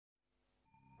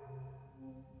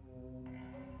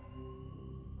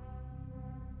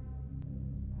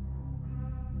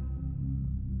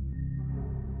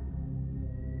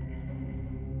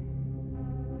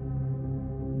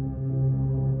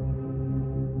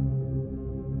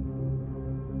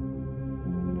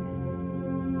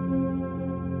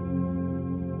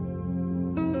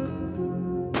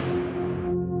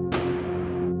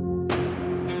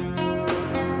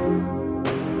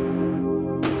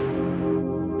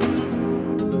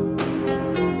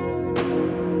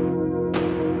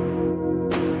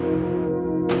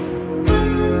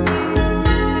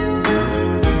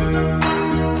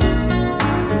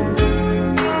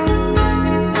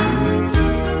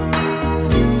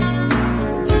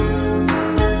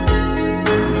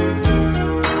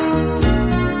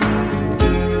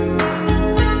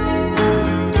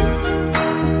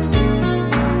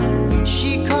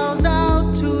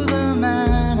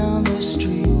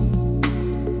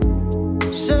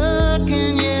Sir,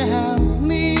 can you help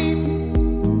me?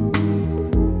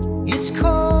 It's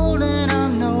cold and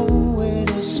I'm nowhere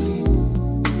to sleep.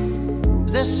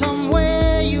 Is there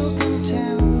somewhere you can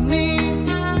tell me?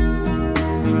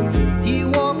 He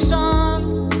walks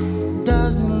on,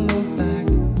 doesn't look back.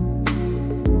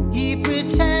 He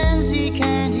pretends he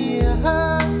can't hear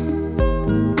her.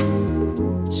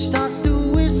 Starts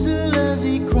to whistle as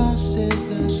he crosses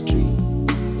the street.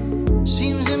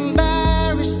 Seems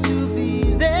embarrassed to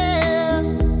be there.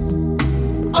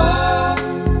 Oh,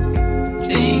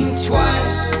 think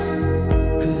twice,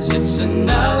 'cause it's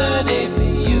another day for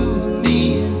you and me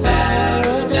in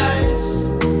paradise.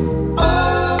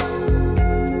 Oh,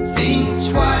 think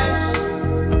twice,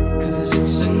 'cause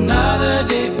it's another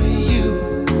day for you,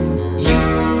 you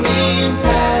and me in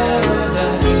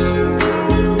paradise.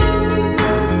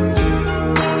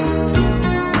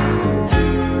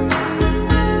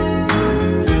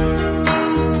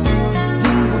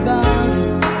 Think about it.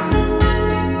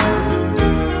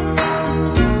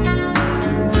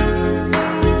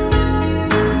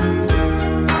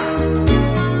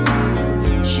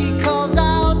 She calls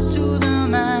out to the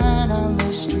man on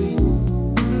the street.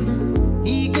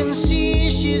 He can see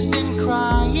she's been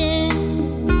crying.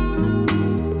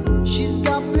 She's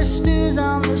got blisters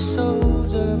on the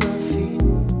soles of her